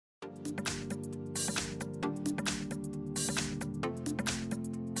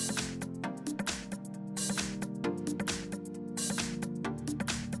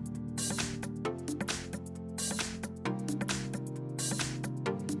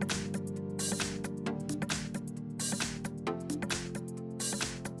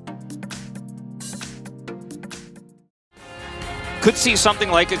Could see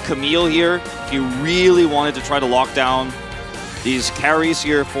something like a Camille here if you really wanted to try to lock down these carries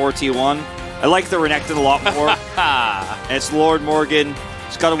here for T1. I like the Renekton a lot more. And it's Lord Morgan.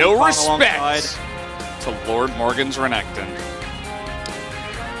 He's got a no respect to Lord Morgan's Renekton.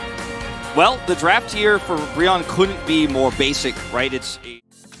 Well, the draft here for Brion couldn't be more basic, right? It's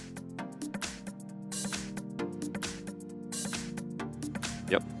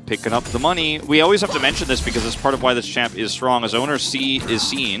Yep, picking up the money. We always have to mention this because it's part of why this champ is strong, as Oner is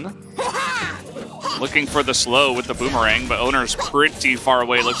seen. Looking for the slow with the boomerang, but Oner's pretty far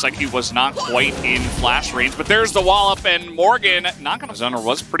away. Looks like he was not quite in flash range, but there's the wallop, and Morgan not gonna. Oner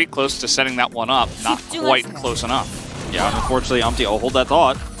was pretty close to setting that one up, not quite close enough. Yeah, unfortunately, Umti, I'll hold that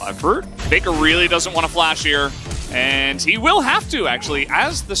thought. I've heard. Faker really doesn't want to flash here, and he will have to, actually,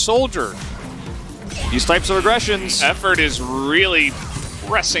 as the soldier. These types of aggressions. Effort is really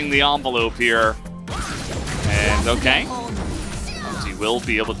pressing the envelope here. And okay. He will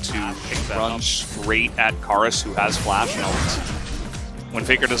be able to run straight at Karis, who has flash and ult. When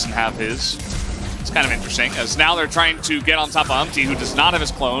Faker doesn't have his. It's kind of interesting, as now they're trying to get on top of Umti, who does not have his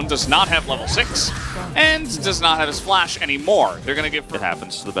clone, does not have level 6, and does not have his flash anymore. They're going to give... It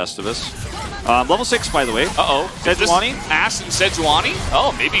happens to the best of us. Level 6, by the way. Uh-oh. Sejuani? Ass and Sejuani?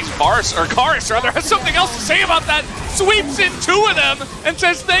 Oh, maybe Karis rather has something else to say about that. Sweeps in 2 of them and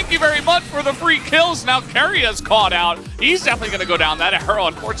says thank you very much for the free kills. Now Karia's caught out. He's definitely going to go down. That arrow,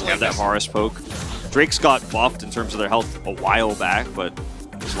 unfortunately. Yeah, that Varus poke. Drake's got buffed in terms of their health a while back, but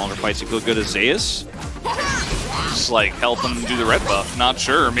these longer fights you feel good as Zeus. Just like helping him do the red buff. Not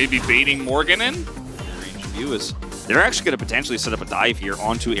sure. Maybe baiting Morgan in? Range of view is... They're actually going to potentially set up a dive here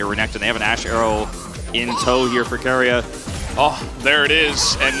onto a Renekton. They have an Ash Arrow in tow here for Karia. Oh, there it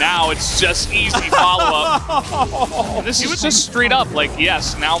is. And now it's just easy follow-up. This was just straight up. Like,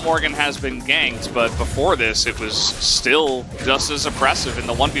 yes, now Morgan has been ganked, but before this, it was still just as oppressive. In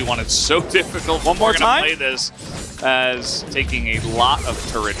the 1v1, it's so difficult. One more time? Play this as taking a lot of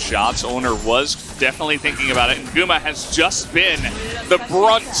turret shots. Oner was definitely thinking about it, and Guma has just been the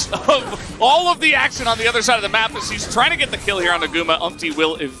brunt of all of the action on the other side of the map as he's trying to get the kill here on the Guma. Umti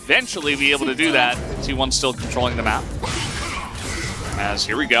will eventually be able to do that. T1 still controlling the map. As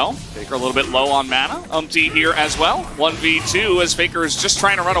here we go. Faker a little bit low on mana. Umti here as well. 1v2 as Faker is just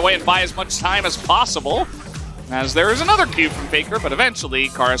trying to run away and buy as much time as possible. As there is another cube from Faker, but eventually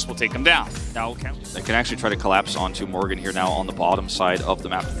Karis will take him down. Now they can actually try to collapse onto Morgan here now on the bottom side of the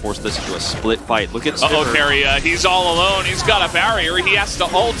map to force this into a split fight. Look at Uh-oh, Karia. He's all alone. He's got a barrier. He has to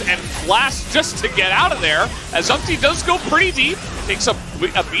ult and flash just to get out of there. As Umti does go pretty deep. Takes a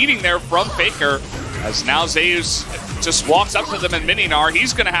beating there from Faker. As now Zeus just walks up to them in Mininar.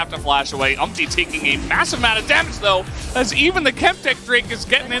 He's going to have to flash away. Umti taking a massive amount of damage, though, as even the Chemtech Drake is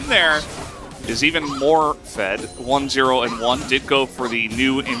getting in there. Is even more fed. 1-0 and 1 did go for the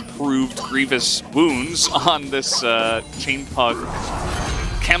new improved Grievous wounds on this Chain Pug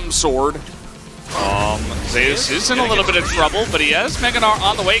Chem Sword. Zeus is in a little bit of trouble, but he has Meganar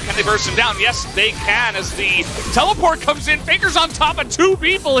on the way. Can they burst him down? Yes, they can, as the teleport comes in. Faker's on top of 2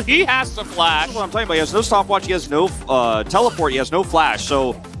 people. He has to flash. That's what I'm talking about. He has no stopwatch. He has no teleport. He has no flash.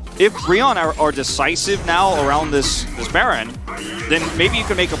 So if Brion are decisive now around this Baron, then maybe you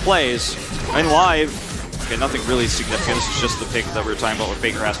can make a plays. And live, okay, nothing really significant. This is just the pick that we were talking about where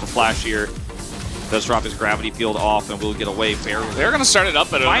Faker has to flash here. Does drop his gravity field off and will get away barely. They're going to start it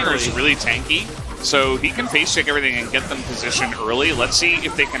up, but Oner is really tanky. So he can face check everything and get them positioned early. Let's see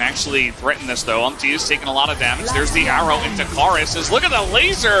if they can actually threaten this, though. Umti is taking a lot of damage. There's the arrow into Karis. Look at the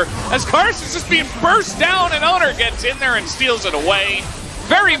laser as Karis is just being burst down, and Oner gets in there and steals it away.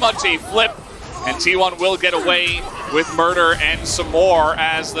 Very much a flip. And T1 will get away with murder and some more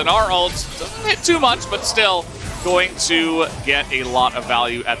as the Gnar ult doesn't hit too much, but still going to get a lot of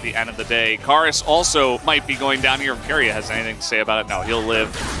value at the end of the day. Karis also might be going down here if Karia has anything to say about it. No, he'll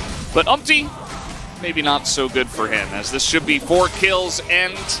live. But Umti, maybe not so good for him, as this should be 4 kills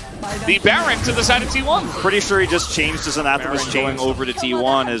and the Baron to the side of T1. Pretty sure he just changed his Anathema's going over to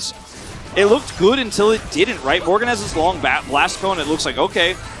T1 as it looked good until it didn't, right? Morgan has this long blast cone. It looks like,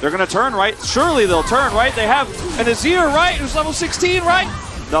 okay, they're going to turn, right? Surely they'll turn, right? They have an Azir, right? Who's level 16, right?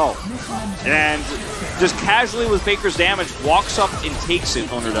 No. And just casually with Faker's damage, walks up and takes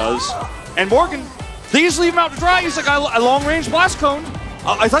it, Oner does. And Morgan, they just leave him out to dry. He's like, a long-range blast cone.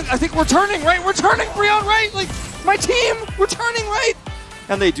 I think we're turning, right? We're turning, Brion, right? Like, my team, we're turning, right?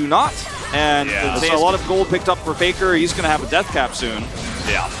 And they do not. And there's a lot of gold picked up for Faker. He's going to have a death cap soon.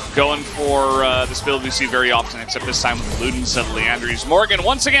 Yeah, going for this build we see very often, except this time with Ludens and Leandries. Morgan,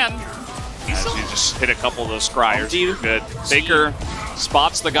 once again, he just hit a couple of those scryers. Good. Faker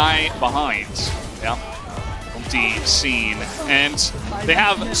spots the guy behind. Yeah. Seen, and they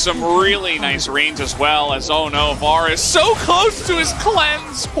have some really nice range as well. As oh no, VAR is so close to his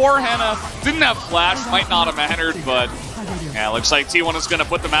cleanse. Poor Henna didn't have flash, might not have mattered, but yeah, looks like T1 is going to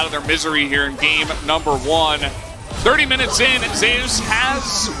put them out of their misery here in game number 1. 30 minutes in, Zeus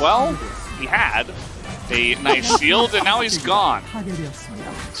has, well, he had a nice shield, and now he's gone.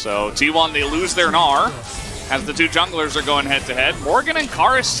 So T1, they lose their Gnar, as the two junglers are going head-to-head. Morgan and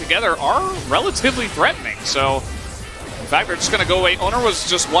Karis together are relatively threatening, so in fact, they're just going to go away. Oner was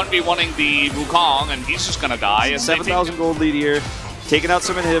just 1v1ing the Wukong, and he's just going to die. 7,000 gold lead here, taking out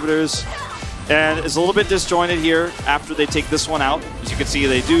some inhibitors, and it's a little bit disjointed here after they take this one out. As you can see,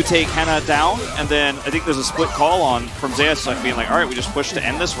 they do take Henna down, and then I think there's a split call on from Zeus, like being like, all right, we just push to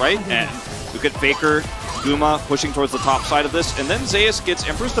end this, right? And we get Faker, Guma pushing towards the top side of this, and then Zeus gets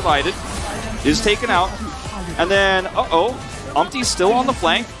Empress Divided, is taken out. And then, Umti's still on the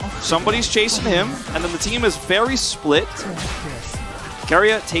flank. Somebody's chasing him. And then the team is very split.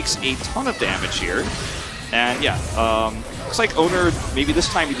 Keria takes a ton of damage here. And yeah, looks like Oner, maybe this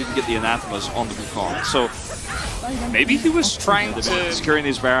time he didn't get the Anathemas on the Wukong. So maybe he was trying to securing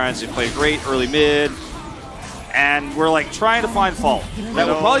these Barons. He played great early mid. And we're like trying to find fault. That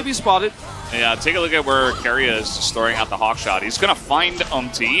will probably be spotted. Yeah, take a look at where Keria is just throwing out the hawk shot. He's going to find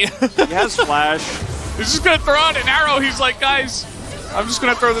Umti. He has flash. He's just going to throw out an arrow. He's like, guys, I'm just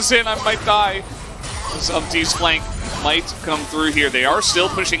going to throw this in. I might die. This Umti's flank might come through here. They are still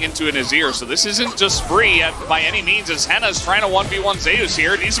pushing into an Azir, so this isn't just free by any means, as Henna's trying to 1v1 Zeus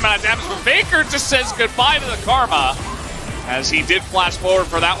here. Decent amount of damage, but Faker just says goodbye to the Karma, as he did flash forward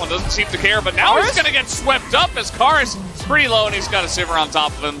for that one. Doesn't seem to care, but now he's going to get swept up as Karis is pretty low, and he's got a Sivir on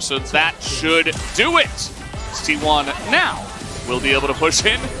top of him, so that should do it. T1 now will be able to push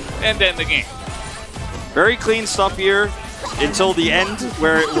in and end the game. Very clean stuff here until the end,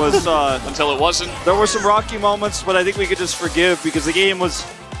 where it was... until it wasn't. There were some rocky moments, but I think we could just forgive because the game was...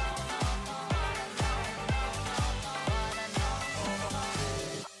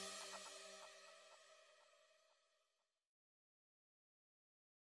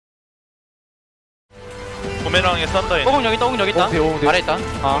 오메랑에 싼다 얘. 오공 여기 있다, 오공 여기 있다. 아래 있다.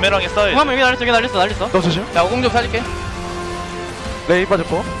 오메랑에 싸야. 공하면 여기 날렸어, 여기 날렸어, 날렸어. 너 조심. 야, 오공 좀 사줄게. 레이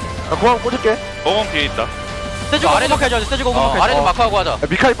빠졌고. 나 공항 꽂을게. 오공 뒤에 있다. 세주고 아래 좀 해줘야 돼, 세주고 오공 아래 좀 마크하고 하자. 야,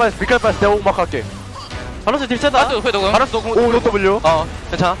 미카이 빠졌어. 내가 오공 할게. 바로스 딜 세다. 바로스 왜 너금? 바로스 오공. 오공 W.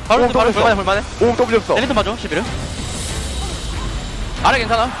 괜찮아. 바로스 볼만해. 오공 W 없어. 애니튼 봐줘, 11을. 아래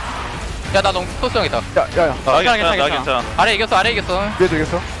괜찮아. 야, 나 너무 토스형이다. 야야야. 나 괜찮아. 아래 이겼어, 아래 이겼어. 위에도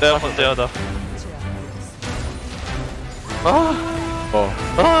이겼어. 내가 번째하다.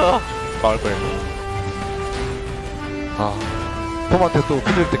 막을 뻔했네. 톰한테 또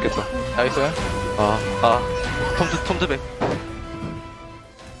큰일 됐겠다. 나이스. 톰즈백.